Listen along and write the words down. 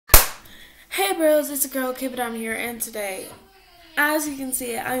Hey bros, it's a girl, Keep It I'm here, and today, as you can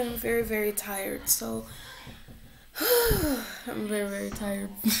see, I am very, very tired, so, I'm very, very tired.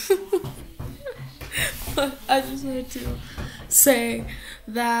 But I just wanted to say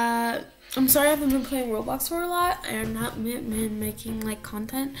that I'm sorry I haven't been playing Roblox for a lot and not been making, like,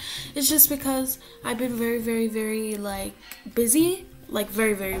 content. It's just because I've been very, very, very, like, busy, like,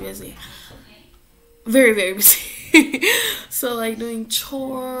 very, very busy. Very, very busy. So, like, doing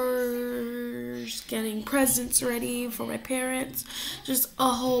chores, getting presents ready for my parents, just a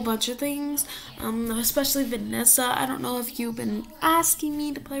whole bunch of things. Especially Vanessa. I don't know if you've been asking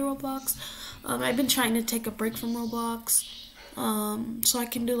me to play Roblox. I've been trying to take a break from Roblox, so I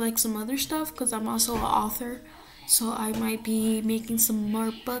can do, like, some other stuff, because I'm also an author. So I might be making some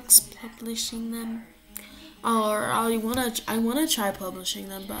more books, publishing them. Or I wanna try publishing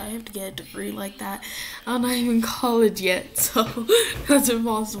them, but I have to get a degree like that. I'm not even in college yet, so that's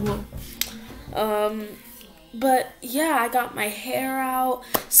impossible. But yeah, I got my hair out.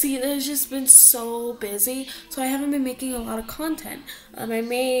 See, it's just been so busy, so I haven't been making a lot of content. I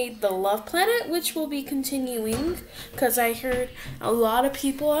made the Love Planet, which will be continuing, because I heard a lot of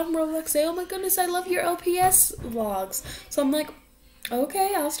people on Roblox say, "Oh my goodness, I love your LPS vlogs." So I'm like,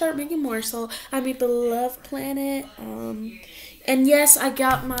 okay, I'll start making more. So I made the Love Planet. And yes, I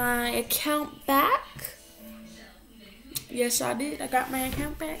got my account back. Yes, I did. I got my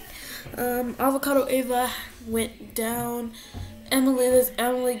account back. Avocado Ava went down. This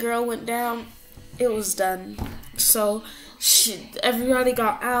Emily girl went down. It was done. So everybody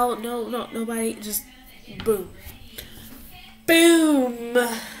got out. Nobody. Just boom, boom.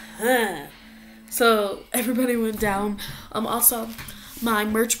 So everybody went down. Also, my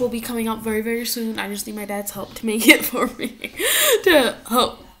merch will be coming out very, very soon. I just need my dad's help to make it for me, to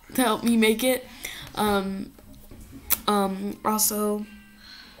help me make it. Also,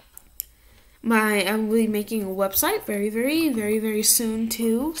 I will be making a website very, very, very, very soon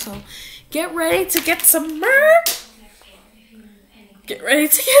too. So get ready to get some merch. Get ready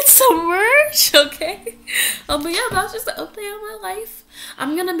to get some merch, okay? But yeah, that's just the update on my life.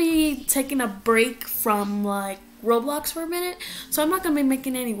 I'm gonna be taking a break from, like, Roblox for a minute, so I'm not gonna be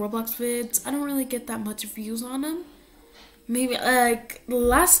making any Roblox vids. I don't really get that much views on them. Maybe, like,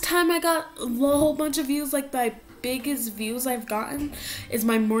 last time I got a whole bunch of views, like, my biggest views I've gotten is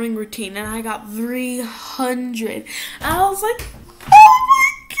my morning routine, and I got 300. And I was like, oh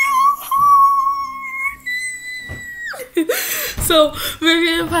my god! So maybe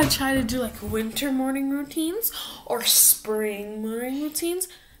if I try to do, like, winter morning routines or spring morning routines,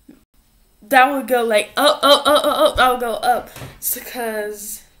 that would go, like, up. That would go up. It's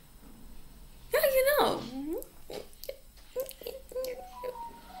because, yeah, you know.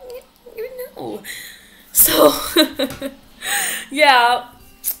 So, yeah,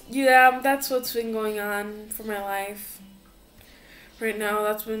 that's what's been going on for my life right now.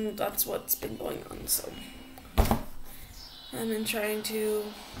 That's what's been going on. So, I've been trying to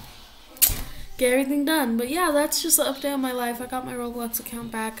get everything done. But yeah, that's just the update on my life. I got my Roblox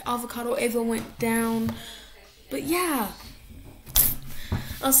account back. Avocado Ava went down. But yeah,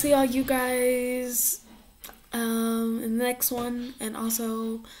 I'll see all you guys in the next one. And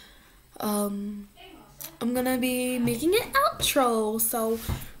also, I'm gonna be making an outro. So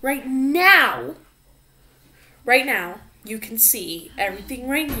right now, you can see everything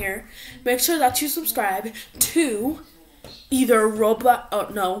right here. Make sure that you subscribe to either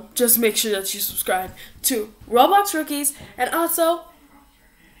Roblox, just make sure that you subscribe to Roblox Rookies and also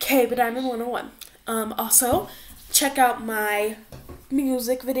K Diamond 101. Also, check out my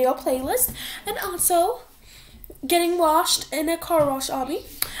music video playlist, and also Getting Washed in a Car Wash on me.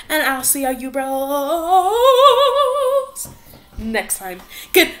 And I'll see all you bros next time.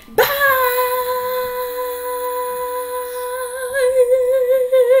 Goodbye.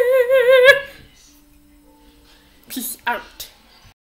 Peace out.